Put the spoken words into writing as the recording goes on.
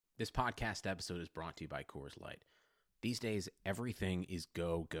This podcast episode is brought to you by Coors Light. These days, everything is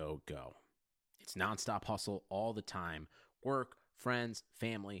go, go, go. It's nonstop hustle all the time. Work, friends,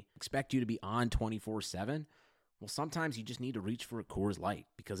 family expect you to be on 24/7. Well, sometimes you just need to reach for a Coors Light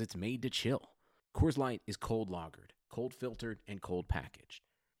because it's made to chill. Coors Light is cold lagered, cold filtered, and cold packaged.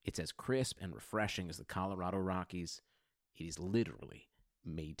 It's as crisp and refreshing as the Colorado Rockies. It is literally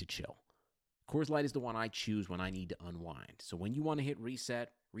made to chill. Coors Light is the one I choose when I need to unwind. So when you want to hit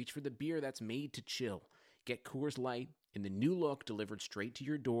reset, reach for the beer that's made to chill. Get Coors Light in the new look delivered straight to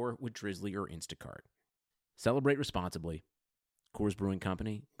your door with Drizzly or Instacart. Celebrate responsibly. Coors Brewing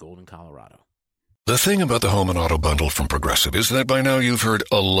Company, Golden, Colorado. The thing about the Home and Auto Bundle from Progressive is that by now you've heard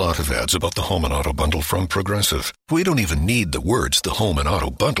a lot of ads about the Home and Auto Bundle from Progressive. We don't even need the words the Home and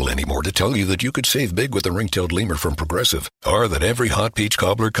Auto Bundle anymore to tell you that you could save big with the ring-tailed lemur from Progressive, or that every hot peach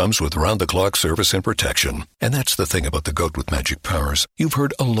cobbler comes with round-the-clock service and protection. And that's the thing about the goat with magic powers. You've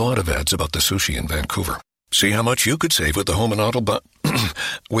heard a lot of ads about the sushi in Vancouver. See how much you could save with the Home and Auto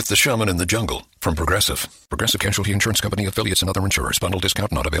with the Shaman in the Jungle from Progressive. Progressive Casualty Insurance Company affiliates and other insurers. Bundle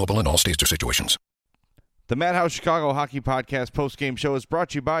discount not available in all states or situations. The Madhouse Chicago Hockey Podcast post-game show is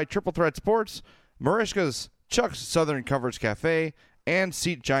brought to you by Triple Threat Sports, Marishka's, Chuck's Southern Coverage Cafe, and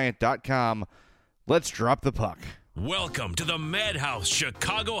SeatGiant.com. Let's drop the puck. Welcome to the Madhouse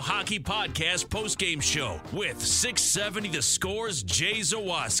Chicago Hockey Podcast postgame show with 670 The Score's Jay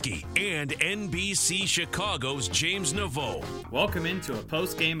Zawaski and NBC Chicago's James Naveau. Welcome into a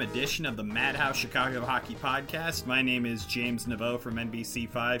postgame edition of the Madhouse Chicago Hockey Podcast. My name is James Naveau from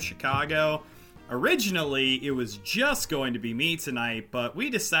NBC5 Chicago. Originally, it was just going to be me tonight, but we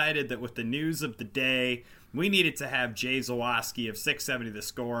decided that with the news of the day, we needed to have Jay Zawaski of 670 The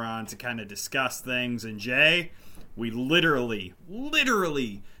Score on to kind of discuss things. And Jay, we literally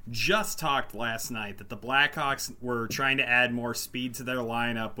just talked last night that the Blackhawks were trying to add more speed to their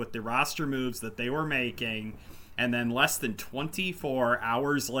lineup with the roster moves that they were making. And then less than 24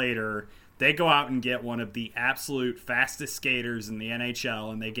 hours later, they go out and get one of the absolute fastest skaters in the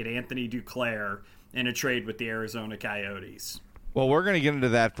NHL, and they get Anthony Duclair in a trade with the Arizona Coyotes. Well, we're going to get into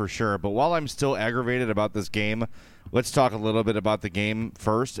that for sure, but while I'm still aggravated about this game, let's talk a little bit about the game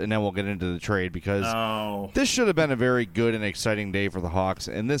first, and then we'll get into the trade, because this should have been a very good and exciting day for the Hawks,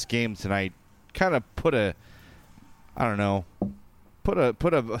 and this game tonight kind of put a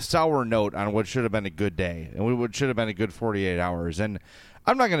sour note on what should have been a good day, and what should have been a good 48 hours, and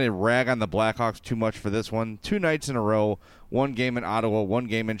I'm not going to rag on the Blackhawks too much for this one. 2 nights in a row, one game in Ottawa, one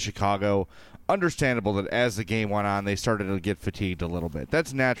game in Chicago. Understandable that as the game went on, they started to get fatigued a little bit.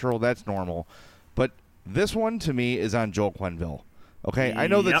 That's natural. That's normal. But this one, to me, is on Joel Quenneville. Okay, I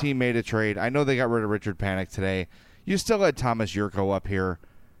know the team made a trade. I know they got rid of Richard Panik today. You still had Thomas Yurko up here.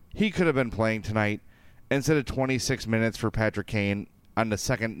 He could have been playing tonight instead of 26 minutes for Patrick Kane on the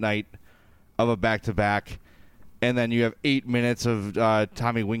second night of a back-to-back. And then you have 8 minutes of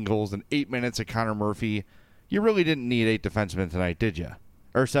Tommy Wingels and 8 minutes of Connor Murphy. You really didn't need 8 defensemen tonight, did you?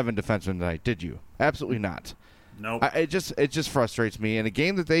 Or 7 defensemen tonight, did you? Absolutely not. Nope. It just frustrates me. In a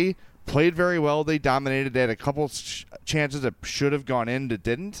game that they played very well, they dominated. They had a couple chances that should have gone in that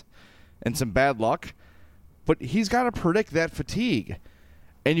didn't, and some bad luck. But he's got to predict that fatigue.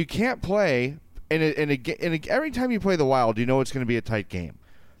 And you can't play, every time you play the Wild, you know it's going to be a tight game.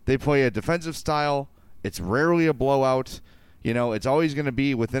 They play a defensive style. It's rarely a blowout. You know, it's always going to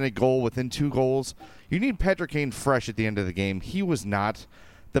be within a goal, within 2 goals. You need Patrick Kane fresh at the end of the game. He was not.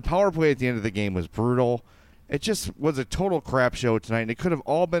 The power play at the end of the game was brutal. It just was a total crap show tonight, and it could have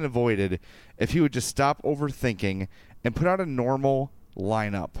all been avoided if he would just stop overthinking and put out a normal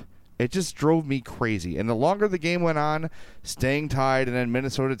lineup. It just drove me crazy. And the longer the game went on, staying tied and then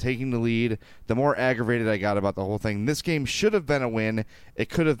Minnesota taking the lead, the more aggravated I got about the whole thing. This game should have been a win. It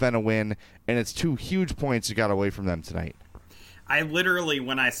could have been a win, and it's 2 huge points that got away from them tonight. I literally,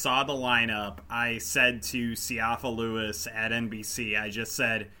 when I saw the lineup, I said to Siafa Lewis at NBC, I just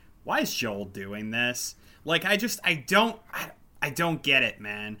said, why is Joel doing this? Like, I don't get it,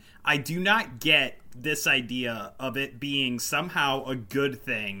 man. I do not get this idea of it being somehow a good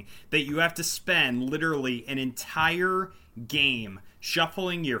thing that you have to spend literally an entire game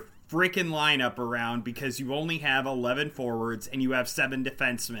shuffling your freaking lineup around because you only have 11 forwards and you have 7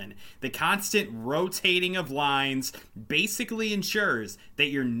 defensemen. The constant rotating of lines basically ensures that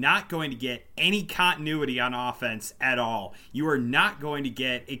you're not going to get any continuity on offense at all. You are not going to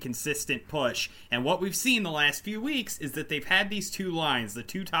get a consistent push. And what we've seen the last few weeks is that they've had these 2 lines, the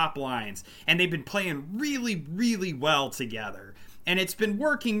 2 top lines, and they've been playing really, really well together. And it's been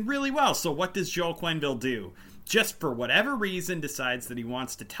working really well. So what does Joel Quenneville do? just for whatever reason decides that he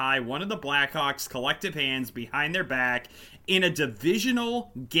wants to tie one of the Blackhawks' collective hands behind their back in a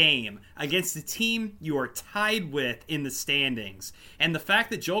divisional game against a team you are tied with in the standings. And the fact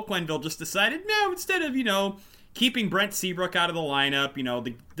that Joel Quenneville just decided, no, instead of, keeping Brent Seabrook out of the lineup,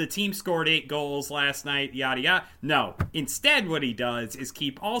 the team scored 8 goals last night, yada yada. No, instead what he does is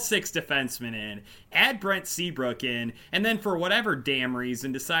keep all 6 defensemen in, add Brent Seabrook in, and then for whatever damn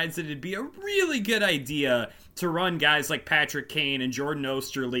reason decides that it'd be a really good idea to run guys like Patrick Kane and Jordan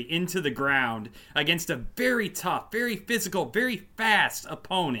Osterley into the ground against a very tough, very physical, very fast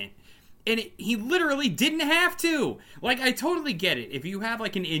opponent. And he literally didn't have to. I totally get it. If you have,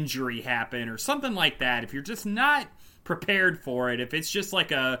 an injury happen or something like that, if you're just not prepared for it, if it's just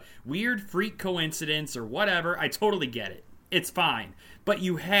a weird freak coincidence or whatever, I totally get it. It's fine. But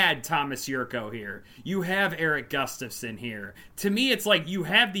you had Thomas Yurko here. You have Eric Gustafsson here. To me, it's you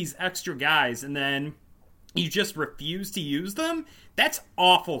have these extra guys and then you just refuse to use them. That's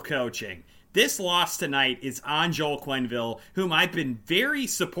awful coaching. This loss tonight is on Joel Quenneville, whom I've been very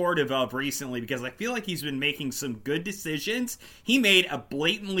supportive of recently because I feel like he's been making some good decisions. He made a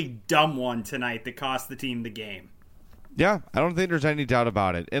blatantly dumb one tonight that cost the team the game. Yeah, I don't think there's any doubt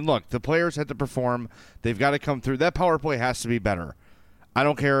about it. And look, the players have to perform. They've got to come through. That power play has to be better. I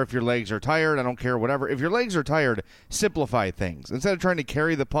don't care if your legs are tired. I don't care whatever. If your legs are tired, simplify things. Instead of trying to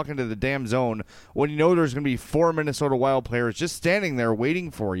carry the puck into the damn zone when you know there's going to be 4 Minnesota Wild players just standing there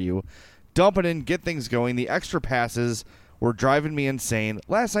waiting for you, dump it in, get things going. The extra passes were driving me insane.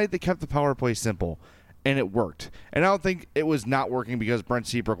 Last night, they kept the power play simple, and it worked. And I don't think it was not working because Brent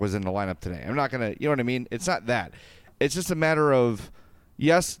Seabrook was in the lineup today. I'm not going to, you know what I mean? It's not that. It's just a matter of,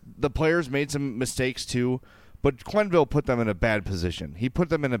 yes, the players made some mistakes too, but Quenneville put them in a bad position. He put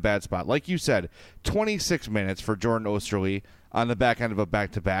them in a bad spot. Like you said, 26 minutes for Jordan Osterley on the back end of a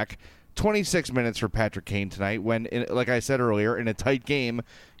back-to-back. 26 minutes for Patrick Kane tonight when, like I said earlier, in a tight game,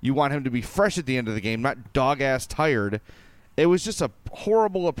 you want him to be fresh at the end of the game, not dog-ass tired. It was just a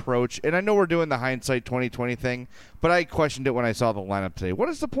horrible approach, and I know we're doing the hindsight 2020 thing, but I questioned it when I saw the lineup today. What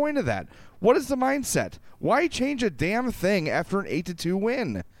is the point of that? What is the mindset? Why change a damn thing after an 8-2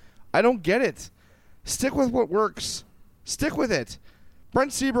 win? I don't get it. Stick with what works. Stick with it.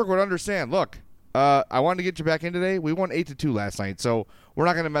 Brent Seabrook would understand. Look, I wanted to get you back in today. We won 8-2 last night, so we're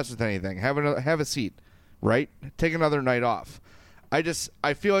not going to mess with anything. Have a seat, right? Take another night off. I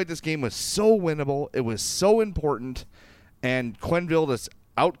feel like this game was so winnable. It was so important, and Quenneville just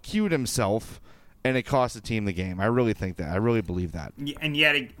out-cued himself, and it cost the team the game. I really think that. I really believe that. And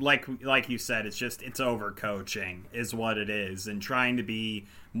yet, like you said, it's overcoaching is what it is, and trying to be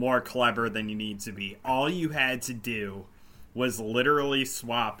more clever than you need to be. All you had to do was literally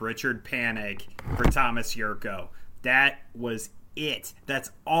swap Richard Panik for Thomas Yurko. That was it.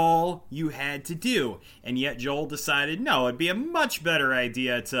 That's all you had to do. And yet Joel decided, no, it'd be a much better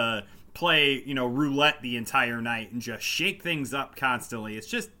idea to play, roulette the entire night and just shake things up constantly.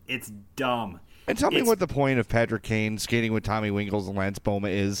 It's dumb. And tell me what the point of Patrick Kane skating with Tommy Winkles and Lance Boma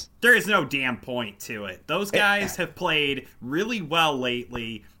is. There is no damn point to it. Those guys have played really well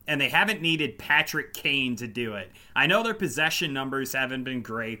lately, and they haven't needed Patrick Kane to do it. I know their possession numbers haven't been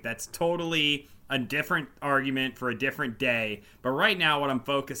great. That's totally a different argument for a different day. But right now what I'm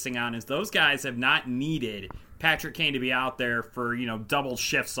focusing on is those guys have not needed Patrick Kane to be out there for, double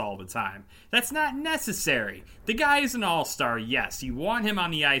shifts all the time. That's not necessary. The guy is an all-star, yes. You want him on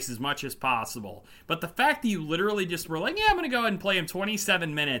the ice as much as possible. But the fact that you literally just were like, yeah, I'm going to go ahead and play him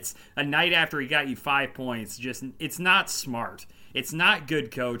 27 minutes a night after he got you 5 points, it's not smart. It's not good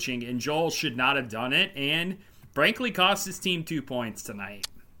coaching, and Joel should not have done it, and frankly cost his team 2 points tonight.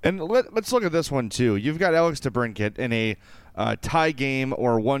 And let's look at this one, too. You've got Alex DeBrincat in a tie game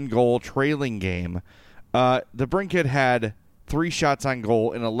or 1-goal trailing game. DeBrincat had 3 shots on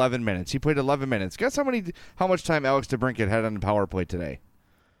goal in 11 minutes. He played 11 minutes. Guess how much time Alex DeBrincat had on the power play today?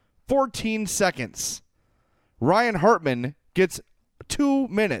 14 seconds. Ryan Hartman gets 2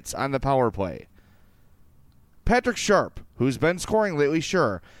 minutes on the power play. Patrick Sharp, who's been scoring lately,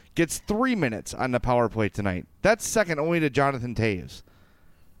 sure, gets 3 minutes on the power play tonight. That's second only to Jonathan Toews.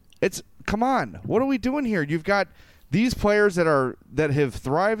 Come on, what are we doing here? You've got these players that have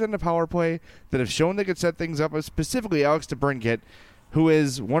thrived in the power play, that have shown they could set things up, specifically Alex DeBrincat, who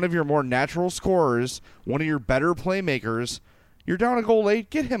is one of your more natural scorers, one of your better playmakers. You're down a goal late.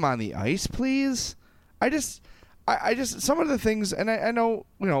 Get him on the ice, please. I just some of the things, and I know,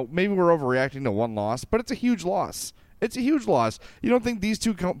 maybe we're overreacting to one loss, but it's a huge loss. It's a huge loss. You don't think these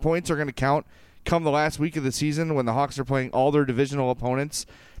 2 points are going to count come the last week of the season when the Hawks are playing all their divisional opponents,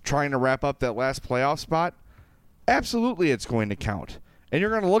 trying to wrap up that last playoff spot? Absolutely it's going to count. And you're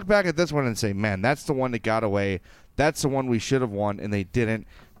going to look back at this one and say, man, that's the one that got away. That's the one we should have won, and they didn't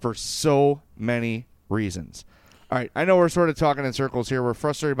for so many reasons. All right, I know we're sort of talking in circles here. We're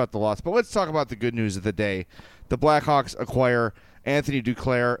frustrated about the loss, but let's talk about the good news of the day. The Blackhawks acquire Anthony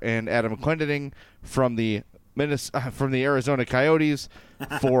Duclair and Adam Clendening from the Arizona Coyotes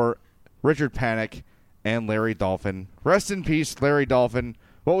for Richard Panik and Larry Dolphin. Rest in peace, Larry Dolphin.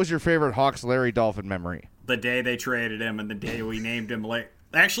 What was your favorite Hawks Larry Dolphin memory? The day they traded him and the day we named him Larry.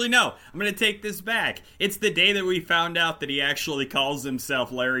 Actually, no. I'm going to take this back. It's the day that we found out that he actually calls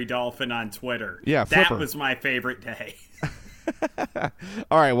himself Larry Dolphin on Twitter. Yeah, That was my favorite day.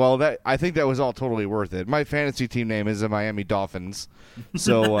 All right, well, I think that was all totally worth it. My fantasy team name is the Miami Dolphins,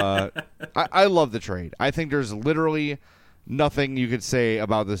 so I love the trade. I think there's literally nothing you could say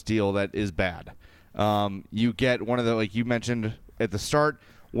about this deal that is bad. You get one of the, like you mentioned at the start,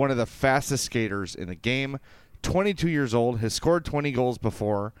 one of the fastest skaters in the game, 22 years old, has scored 20 goals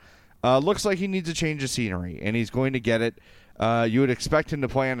before, looks like he needs a change of scenery, and he's going to get it. You would expect him to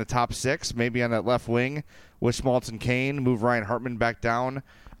play on the top six, maybe on that left wing with Schmaltz and Kane, move Ryan Hartman back down.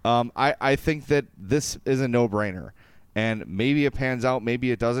 I think that this is a no-brainer, and maybe it pans out,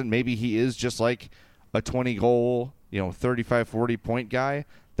 maybe it doesn't. Maybe he is just like a 20-goal, 35, 40-point guy.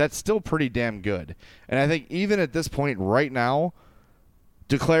 That's still pretty damn good. And I think even at this point right now,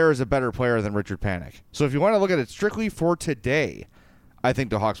 Duclair is a better player than Richard Panik. So if you want to look at it strictly for today, I think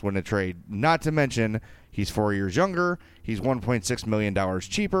the Hawks win a trade. Not to mention, he's 4 years younger. He's $1.6 million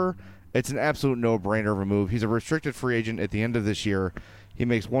cheaper. It's an absolute no-brainer of a move. He's a restricted free agent at the end of this year. He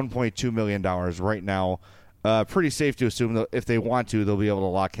makes $1.2 million right now. Pretty safe to assume that if they want to, they'll be able to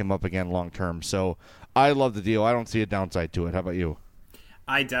lock him up again long-term. So I love the deal. I don't see a downside to it. How about you?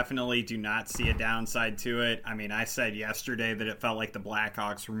 I definitely do not see a downside to it. I mean, I said yesterday that it felt like the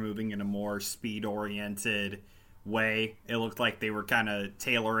Blackhawks were moving in a more speed-oriented way. It looked like they were kind of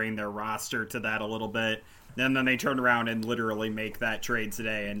tailoring their roster to that a little bit. And then they turned around and literally make that trade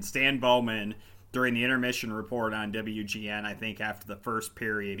today. And Stan Bowman, during the intermission report on WGN, I think after the first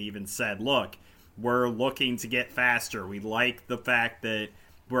period, even said, look, we're looking to get faster. We like the fact that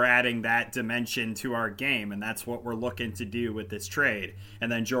we're adding that dimension to our game, and that's what we're looking to do with this trade.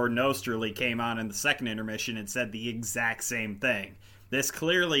 And then Jordan Osterley came on in the second intermission and said the exact same thing. This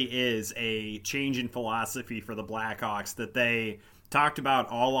clearly is a change in philosophy for the Blackhawks that they talked about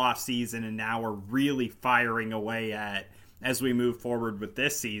all offseason and now are really firing away at as we move forward with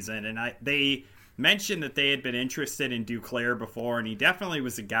this season. And they mentioned that they had been interested in Duclair before, and he definitely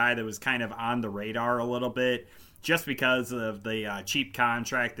was a guy that was kind of on the radar a little bit, just because of the cheap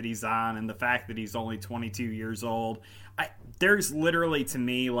contract that he's on and the fact that he's only 22 years old. There's literally, to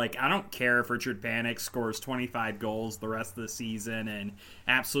me, I don't care if Richard Panik scores 25 goals the rest of the season and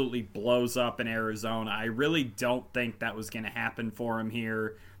absolutely blows up in Arizona. I really don't think that was going to happen for him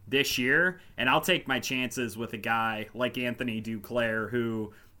here this year. And I'll take my chances with a guy like Anthony Duclair,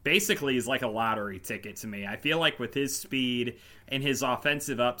 who basically is like a lottery ticket to me. I feel like with his speed and his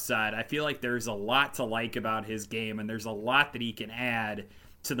offensive upside, I feel like there's a lot to like about his game, and there's a lot that he can add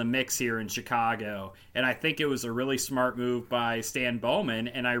to the mix here in Chicago. And I think it was a really smart move by Stan Bowman,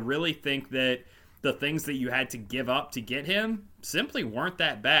 and I really think that the things that you had to give up to get him simply weren't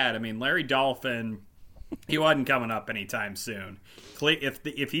that bad. I mean, Larry Dolphin, he wasn't coming up anytime soon.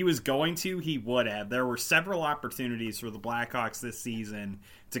 If he was going to, he would have. There were several opportunities for the Blackhawks this season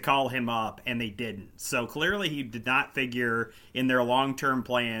to call him up, and they didn't. So clearly he did not figure in their long-term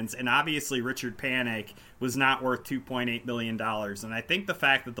plans, and obviously Richard Panik was not worth $2.8 million. And I think the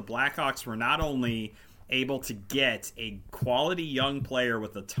fact that the Blackhawks were not only able to get a quality young player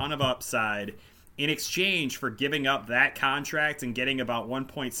with a ton of upside in exchange for giving up that contract and getting about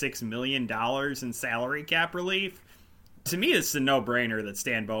 $1.6 million in salary cap relief, to me it's a no-brainer that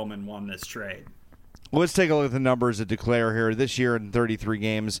Stan Bowman won this trade. Let's take a look at the numbers at Duclair here. This year in 33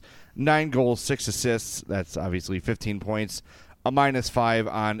 games, 9 goals, 6 assists. That's obviously 15 points. A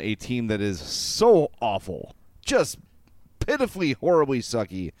 -5 on a team that is so awful. Just pitifully, horribly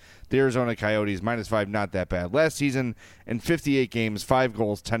sucky. The Arizona Coyotes, -5, not that bad. Last season, in 58 games, 5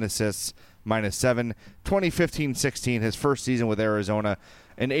 goals, 10 assists, -7. 2015-16, his first season with Arizona,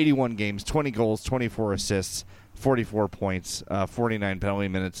 in 81 games, 20 goals, 24 assists, 44 points, 49 penalty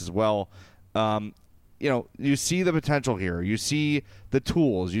minutes as well. You see the potential here. You see the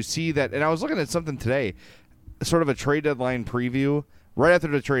tools. You see that. And I was looking at something today, sort of a trade deadline preview. Right after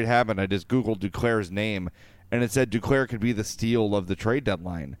the trade happened, I just Googled Duclair's name, and it said Duclair could be the steal of the trade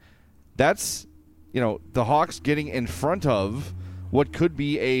deadline. That's, the Hawks getting in front of what could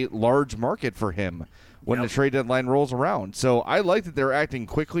be a large market for him when the trade deadline rolls around. So I like that they're acting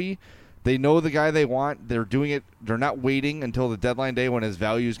quickly They know the guy they want. They're doing it. They're not waiting until the deadline day when his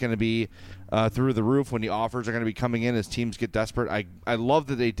value is going to be through the roof, when the offers are going to be coming in as teams get desperate. I love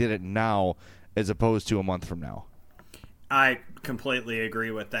that they did it now as opposed to a month from now. I completely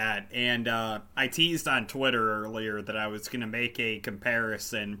agree with that. And I teased on Twitter earlier that I was going to make a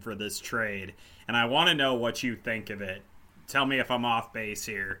comparison for this trade. And I want to know what you think of it. Tell me if I'm off base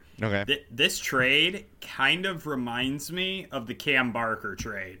here. Okay. This trade kind of reminds me of the Cam Barker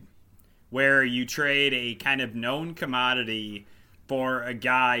trade, where you trade a kind of known commodity for a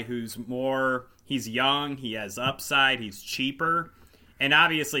guy he's young, he has upside, he's cheaper. And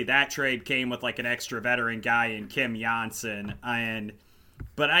obviously that trade came with like an extra veteran guy in Kim Janssen.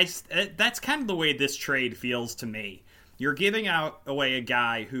 But that's kind of the way this trade feels to me. You're giving away a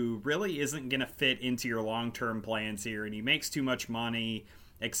guy who really isn't going to fit into your long-term plans here, and he makes too much money,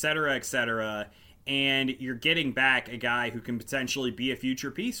 et cetera, and you're getting back a guy who can potentially be a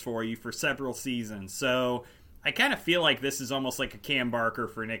future piece for you for several seasons. So I kind of feel like this is almost like a Cam Barker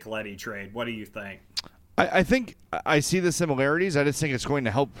for Nick Leddy trade. What do you think? I think I see the similarities. I just think it's going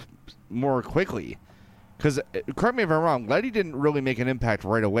to help more quickly. Because, correct me if I'm wrong, Leddy didn't really make an impact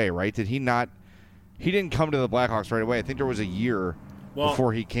right away, right? Did he not? He didn't come to the Blackhawks right away. I think there was a year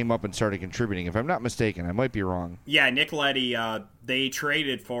before he came up and started contributing. If I'm not mistaken, I might be wrong. Yeah, Nick Leddy, they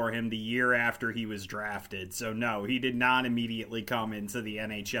traded for him the year after he was drafted. So, no, he did not immediately come into the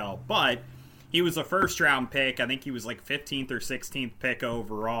NHL. But he was a first-round pick. I think he was like 15th or 16th pick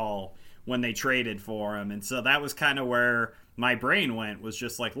overall when they traded for him. And so that was kind of where my brain went, was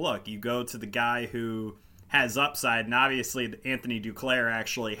just like, look, you go to the guy who has upside, and obviously Anthony Duclair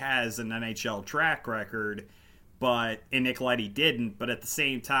actually has an NHL track record, and Nick Leddy didn't. But at the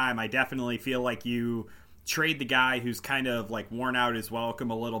same time, I definitely feel like you trade the guy who's kind of like worn out his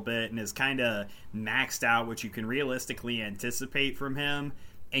welcome a little bit and is kind of maxed out what you can realistically anticipate from him,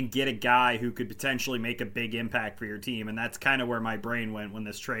 and get a guy who could potentially make a big impact for your team. And that's kind of where my brain went when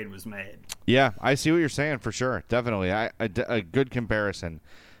this trade was made. Yeah, I see what you're saying for sure. Definitely. A good comparison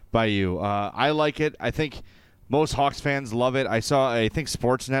by you. I like it. I think most Hawks fans love it. I think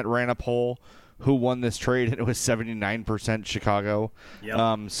Sportsnet ran a poll who won this trade, and it was 79% Chicago.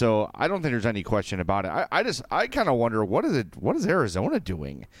 Yep. So I don't think there's any question about it. I kind of wonder, what is Arizona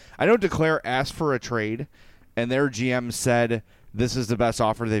doing? I know Duclair asked for a trade, and their GM said this is the best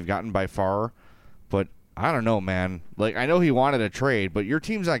offer they've gotten by far. But I don't know, man. Like, I know he wanted a trade, but your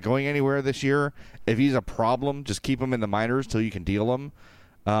team's not going anywhere this year. If he's a problem, just keep him in the minors till you can deal him.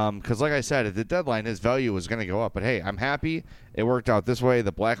 Because, like I said, at the deadline, his value was going to go up. But, hey, I'm happy it worked out this way.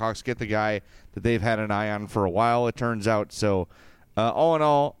 The Blackhawks get the guy that they've had an eye on for a while, it turns out. So, all in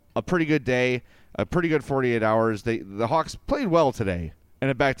all, a pretty good day, a pretty good 48 hours. The Hawks played well today in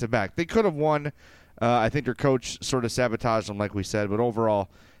a back-to-back. They could have won. I think their coach sort of sabotaged them, like we said. But overall,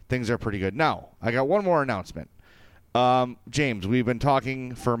 things are pretty good. Now, I got one more announcement. James, we've been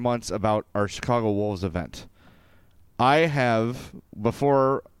talking for months about our Chicago Wolves event. I have,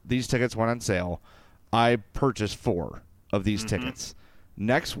 before these tickets went on sale, I purchased 4 of these tickets.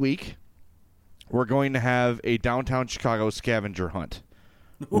 Next week, we're going to have a downtown Chicago scavenger hunt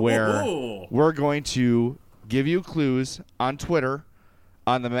where we're going to give you clues on Twitter,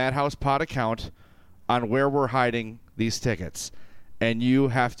 on the Madhouse Pod account, on where we're hiding these tickets. And you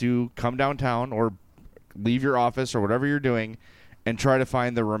have to come downtown or leave your office or whatever you're doing and try to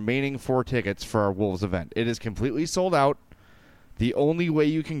find the remaining 4 tickets for our Wolves event. It is completely sold out. The only way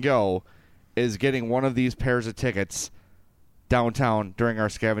you can go is getting one of these pairs of tickets downtown during our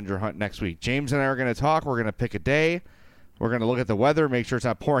scavenger hunt next week. James and I are going to talk. We're going to pick a day. We're going to look at the weather, make sure it's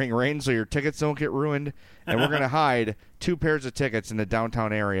not pouring rain so your tickets don't get ruined. And we're going to hide 2 pairs of tickets in the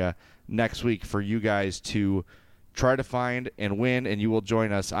downtown area next week for you guys to try to find and win. And you will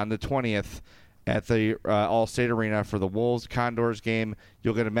join us on the 20th at the All-State Arena for the Wolves-Condors game.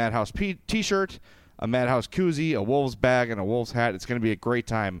 You'll get a Madhouse T-shirt, a Madhouse koozie, a Wolves bag, and a Wolves hat. It's going to be a great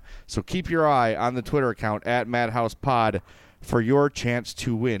time. So keep your eye on the Twitter account at MadhousePod for your chance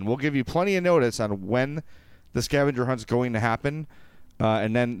to win. We'll give you plenty of notice on when the scavenger hunt's going to happen.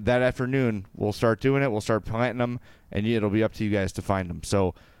 And then that afternoon, we'll start doing it. We'll start planting them, and it'll be up to you guys to find them.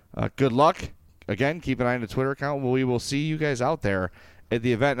 So good luck. Again, keep an eye on the Twitter account. We will see you guys out there at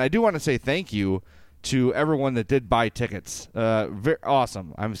the event. And I do want to say thank you to everyone that did buy tickets. Very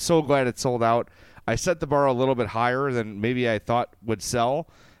awesome. I'm so glad it sold out. I set the bar a little bit higher than maybe I thought would sell.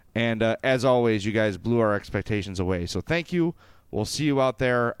 And as always, you guys blew our expectations away. So thank you. We'll see you out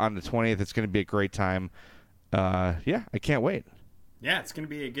there on the 20th. It's going to be a great time. I can't wait. Yeah, it's going to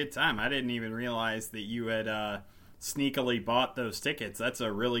be a good time. I didn't even realize that you had sneakily bought those tickets. That's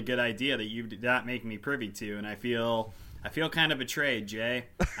a really good idea that you did not make me privy to, and I feel I feel kind of betrayed, Jay.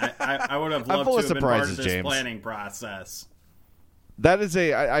 I would have loved full to of have been part of surprises, this James. planning process. That is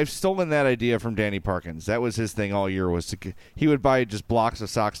I've stolen that idea from Danny Parkins. That was his thing all year. He would buy just blocks of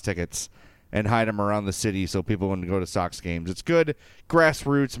Sox tickets and hide them around the city so people wouldn't go to Sox games. It's good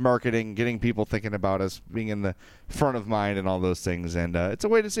grassroots marketing, getting people thinking about us, being in the front of mind and all those things. And it's a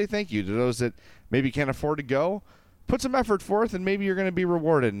way to say thank you to those that maybe can't afford to go. Put some effort forth, and maybe you're going to be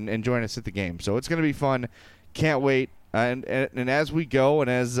rewarded and join us at the game. So it's going to be fun. Can't wait. And as we go and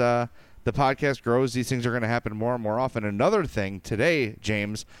as the podcast grows, these things are going to happen more and more often. Another thing today,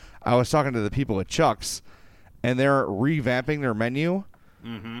 James, I was talking to the people at Chuck's, and they're revamping their menu.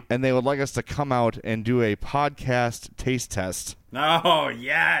 Mm-hmm. And they would like us to come out and do a podcast taste test. Oh,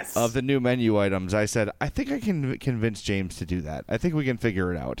 yes. Of the new menu items. I said, I think I can convince James to do that. I think we can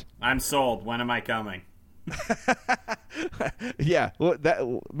figure it out. I'm sold. When am I coming? Yeah,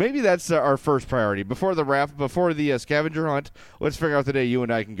 well, maybe that's our first priority. Before the scavenger hunt, let's figure out the day you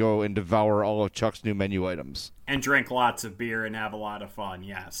and I can go and devour all of Chuck's new menu items. And drink lots of beer and have a lot of fun,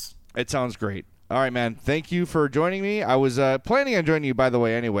 yes. It sounds great. All right, man. Thank you for joining me. I was planning on joining you, by the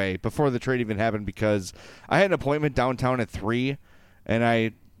way, anyway, before the trade even happened, because I had an appointment downtown at 3, and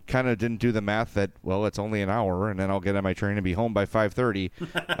I kind of didn't do the math that, well, it's only an hour, and then I'll get on my train and be home by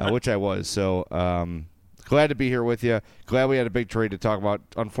 5:30, which I was. So glad to be here with you. Glad we had a big trade to talk about.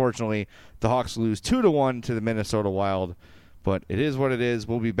 Unfortunately, the Hawks lose 2-1 to the Minnesota Wild, but it is what it is.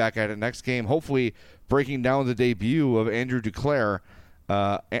 We'll be back at it next game, hopefully breaking down the debut of Andrew Duclair.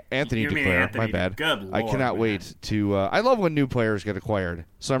 Anthony Duclair, my bad. Good Lord, I cannot wait to. I love when new players get acquired,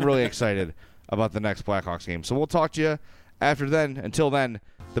 so I'm really excited about the next Blackhawks game. So we'll talk to you after then. Until then,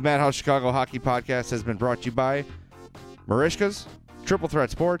 the Madhouse Chicago Hockey Podcast has been brought to you by Marishka's, Triple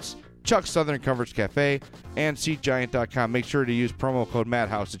Threat Sports, Chuck's Southern Coverage Cafe, and SeatGiant.com. Make sure to use promo code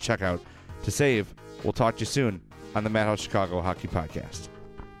Madhouse at checkout to save. We'll talk to you soon on the Madhouse Chicago Hockey Podcast.